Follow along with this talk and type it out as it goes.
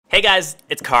Hey guys,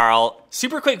 it's Carl.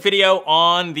 Super quick video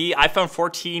on the iPhone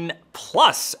 14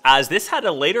 Plus, as this had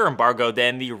a later embargo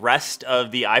than the rest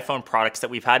of the iPhone products that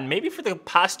we've had, maybe for the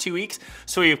past 2 weeks.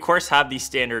 So we of course have the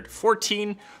standard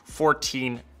 14,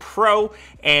 14 Pro,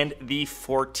 and the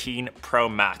 14 Pro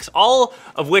Max, all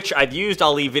of which I've used.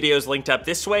 I'll leave videos linked up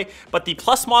this way, but the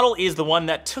Plus model is the one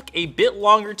that took a bit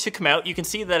longer to come out. You can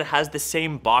see that it has the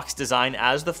same box design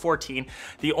as the 14.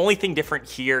 The only thing different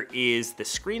here is the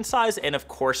screen size and of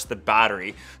course the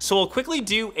battery. So we'll quickly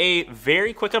do a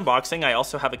very quick unboxing. I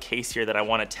also have a case here that I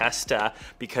want to test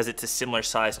because it's a similar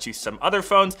size to some other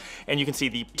phones, and you can see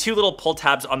the two little pull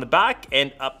tabs on the back,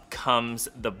 and up comes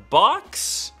the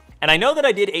box. And I know that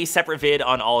I did a separate vid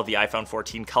on all of the iPhone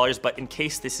 14 colors, but in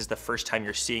case this is the first time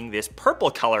you're seeing this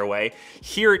purple colorway,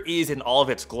 here it is in all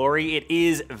of its glory. It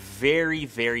is very,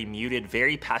 very muted,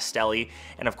 very pastel-y,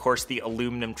 and of course the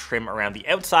aluminum trim around the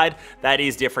outside, that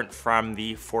is different from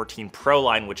the 14 Pro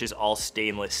line, which is all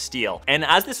stainless steel. And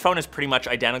as this phone is pretty much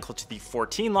identical to the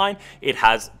 14 line, it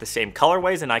has the same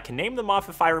colorways, and I can name them off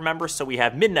if I remember. So we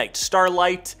have Midnight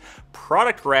Starlight,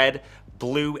 Product Red,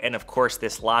 Blue, and of course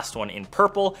this last one in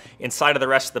purple. Inside of the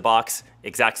rest of the box,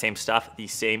 exact same stuff, the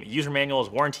same user manuals,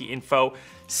 warranty info,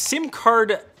 SIM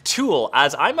card tool.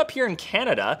 As I'm up here in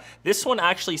Canada, this one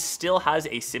actually still has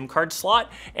a SIM card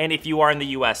slot, and if you are in the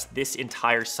US, this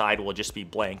entire side will just be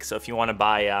blank. So if you want to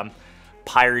buy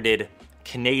pirated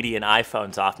Canadian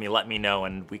iPhones off me, let me know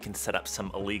and we can set up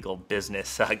some illegal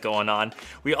business going on.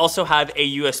 We also have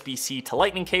a USB-C to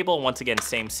Lightning cable. Once again,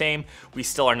 same. We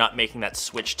still are not making that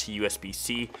switch to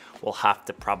USB-C. We'll have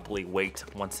to probably wait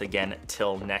once again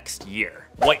till next year.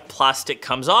 White plastic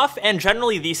comes off, and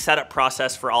generally the setup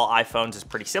process for all iPhones is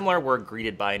pretty similar. We're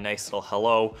greeted by a nice little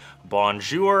hello,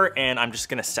 bonjour, and I'm just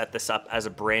gonna set this up as a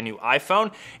brand new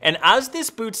iPhone. And as this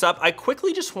boots up, I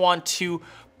quickly just want to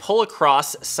pull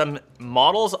across some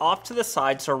models off to the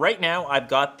side. So right now I've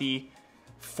got the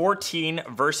 14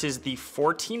 versus the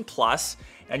 14 Plus,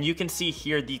 and you can see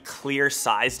here the clear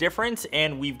size difference,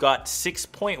 and we've got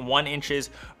 6.1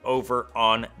 inches over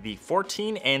on the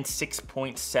 14 and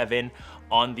 6.7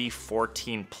 on the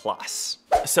 14 Plus.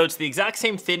 So it's the exact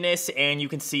same thinness, and you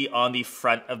can see on the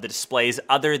front of the displays,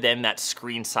 other than that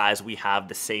screen size, we have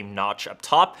the same notch up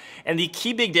top. And the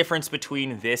key big difference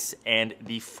between this and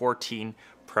the 14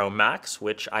 Pro Max,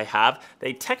 which I have,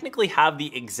 they technically have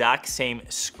the exact same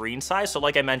screen size. So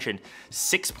like I mentioned,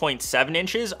 6.7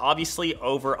 inches, obviously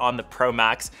over on the Pro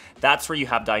Max, that's where you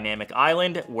have Dynamic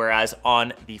Island, whereas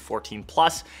on the 14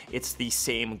 Plus, it's the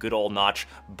same good old notch.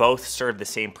 Both serve the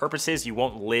same purposes. You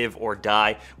won't live or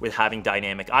die with having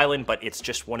Dynamic Island, but it's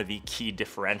just one of the key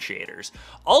differentiators.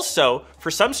 Also,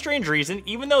 for some strange reason,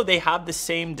 even though they have the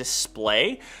same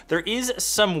display, there is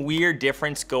some weird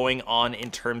difference going on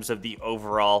in terms of the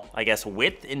overall, I guess,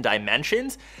 width and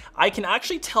dimensions. I can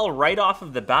actually tell right off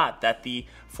of the bat that the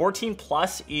 14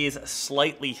 Plus is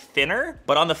slightly thinner,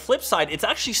 but on the flip side, it's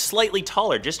actually slightly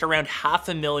taller, just around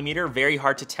 0.5 millimeter, very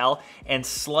hard to tell, and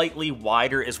slightly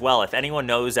wider as well. If anyone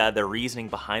knows the reasoning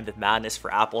behind the madness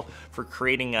for Apple for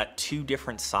creating two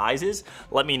different sizes,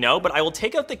 let me know, but I will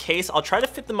take out the case. I'll try to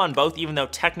fit them on both, even though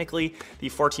technically the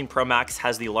 14 Pro Max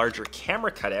has the larger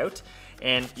camera cutout.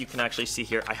 And you can actually see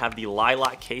here, I have the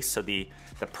lilac case, so the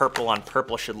purple on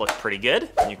purple should look pretty good.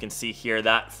 And you can see here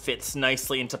that fits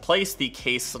nicely into place. The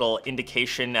case little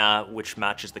indication, which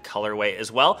matches the colorway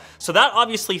as well. So that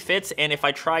obviously fits, and if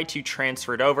I try to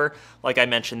transfer it over, like I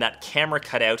mentioned, that camera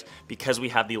cutout, because we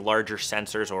have the larger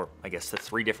sensors, or I guess the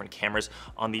 3 different cameras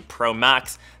on the Pro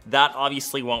Max, that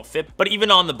obviously won't fit. But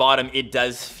even on the bottom, it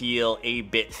does feel a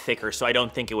bit thicker, so I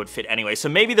don't think it would fit anyway. So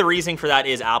maybe the reason for that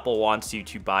is Apple wants you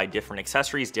to buy different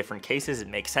accessories, different cases. It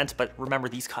makes sense, but remember,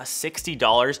 these cost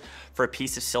 $60 for a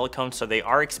piece of silicone, so they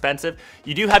are expensive.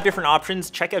 You do have different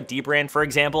options. Check out Dbrand, for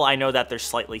example. I know that they're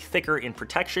slightly thicker in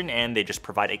protection, and they just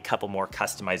provide a couple more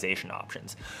customization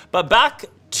options. But back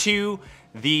to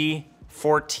the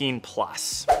 14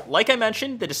 Plus. Like I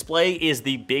mentioned, the display is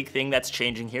the big thing that's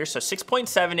changing here. So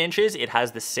 6.7 inches, it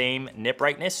has the same nit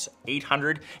brightness,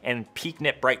 800, and peak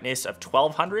nit brightness of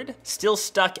 1200. Still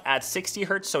stuck at 60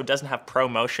 Hertz, so it doesn't have Pro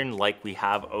Motion like we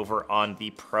have over on the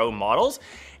Pro models.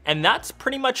 And that's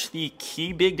pretty much the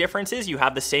key big differences. You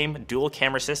have the same dual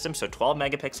camera system, so 12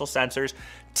 megapixel sensors,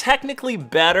 technically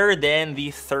better than the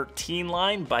 13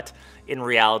 line, but In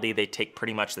reality, they take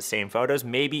pretty much the same photos.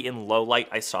 Maybe in low light,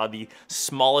 I saw the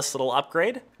smallest little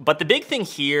upgrade. But the big thing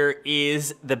here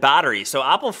is the battery. So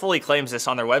Apple fully claims this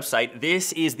on their website.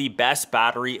 This is the best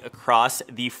battery across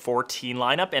the 14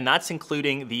 lineup, and that's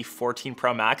including the 14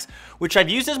 Pro Max, which I've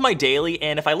used as my daily.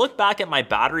 And if I look back at my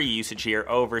battery usage here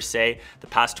over, say, the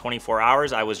past 24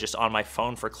 hours, I was just on my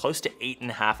phone for close to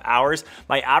 8.5 hours.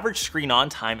 My average screen on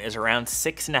time is around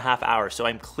 6.5 hours. So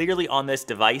I'm clearly on this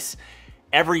device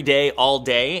every day, all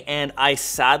day, and I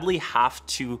sadly have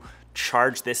to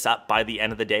charge this up by the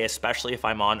end of the day, especially if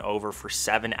I'm on over for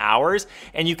 7 hours.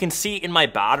 And you can see in my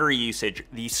battery usage,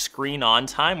 the screen on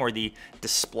time, or the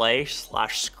display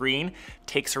slash screen,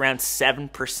 takes around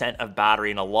 7% of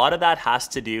battery. And a lot of that has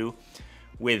to do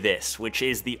with this, which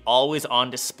is the always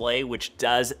on display, which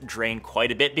does drain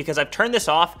quite a bit. Because I've turned this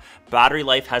off, battery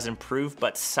life has improved,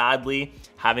 but sadly,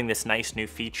 having this nice new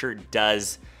feature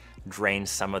does drain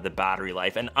some of the battery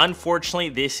life. And unfortunately,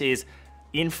 this is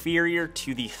inferior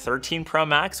to the 13 Pro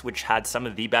Max, which had some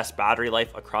of the best battery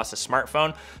life across a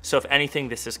smartphone. So if anything,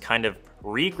 this has kind of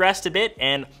regressed a bit,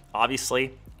 and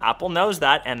obviously Apple knows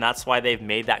that, and that's why they've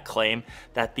made that claim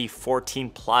that the 14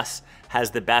 Plus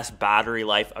has the best battery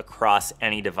life across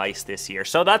any device this year.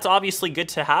 So that's obviously good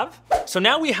to have. So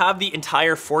now we have the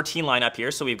entire 14 lineup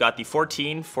here. So we've got the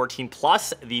 14, 14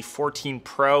 Plus, the 14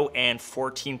 Pro, and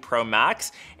 14 Pro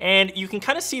Max. And you can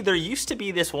kind of see there used to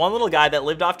be this one little guy that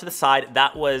lived off to the side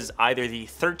that was either the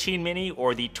 13 mini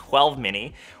or the 12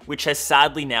 mini, which has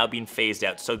sadly now been phased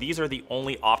out. So these are the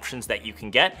only options that you can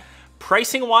get.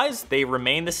 Pricing wise, they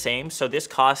remain the same. So this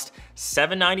cost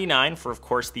 $799 for, of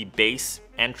course, the base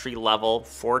entry level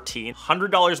 14.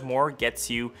 $100 more gets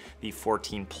you the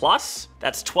 14 Plus.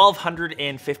 That's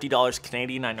 $1,250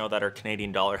 Canadian. I know that our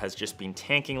Canadian dollar has just been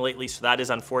tanking lately, so that is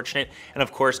unfortunate. And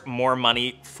of course, more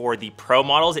money for the Pro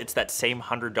models. It's that same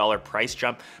 $100 price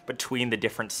jump between the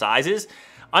different sizes.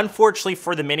 Unfortunately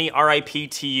for the Mini,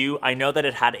 RIP to you. I know that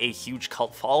it had a huge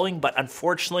cult following, but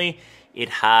unfortunately, it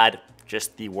had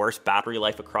just the worst battery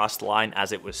life across the line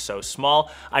as it was so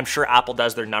small. I'm sure Apple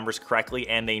does their numbers correctly,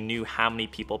 and they knew how many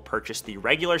people purchased the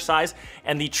regular size,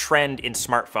 and the trend in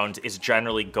smartphones is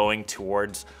generally going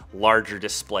towards larger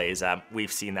displays.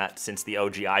 We've seen that since the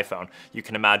OG iPhone. You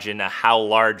can imagine how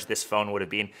large this phone would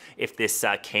have been if this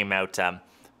came out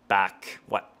back,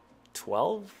 what,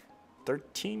 12,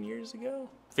 13 years ago?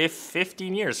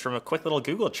 15 years from a quick little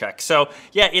Google check. So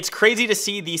yeah, it's crazy to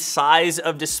see the size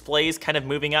of displays kind of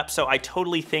moving up. So I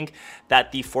totally think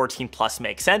that the 14 Plus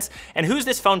makes sense. And who's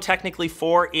this phone technically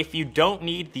for? If you don't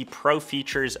need the Pro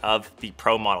features of the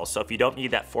Pro model. So if you don't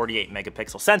need that 48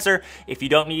 megapixel sensor, if you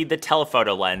don't need the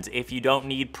telephoto lens, if you don't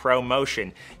need Pro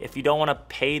Motion, if you don't want to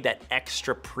pay that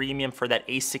extra premium for that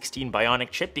A16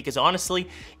 Bionic chip, because honestly,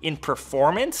 in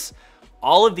performance,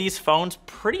 all of these phones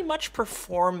pretty much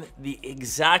perform the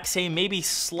exact same, maybe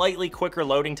slightly quicker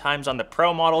loading times on the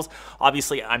Pro models.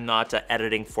 Obviously, I'm not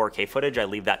editing 4K footage. I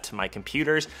leave that to my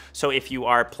computers. So if you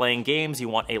are playing games, you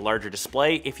want a larger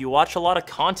display. If you watch a lot of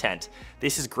content,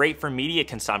 this is great for media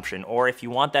consumption. Or if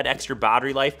you want that extra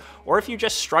battery life, or if you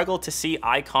just struggle to see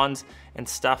icons and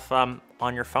stuff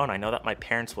on your phone. I know that my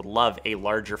parents would love a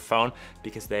larger phone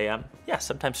because they,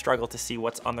 sometimes struggle to see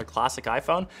what's on their classic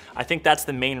iPhone. I think that's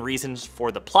the main reasons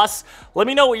for the Plus. Let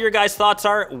me know what your guys' thoughts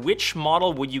are. Which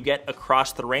model would you get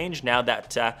across the range now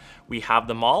that we have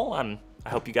them all? I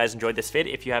hope you guys enjoyed this vid.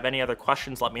 If you have any other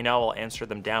questions, let me know. I'll answer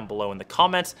them down below in the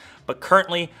comments. But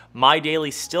currently, my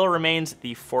daily still remains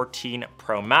the 14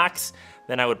 Pro Max.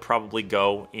 Then I would probably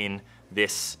go in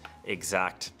this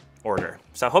exact order.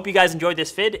 So I hope you guys enjoyed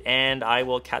this vid, and I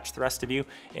will catch the rest of you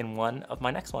in one of my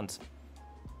next ones.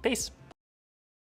 Peace.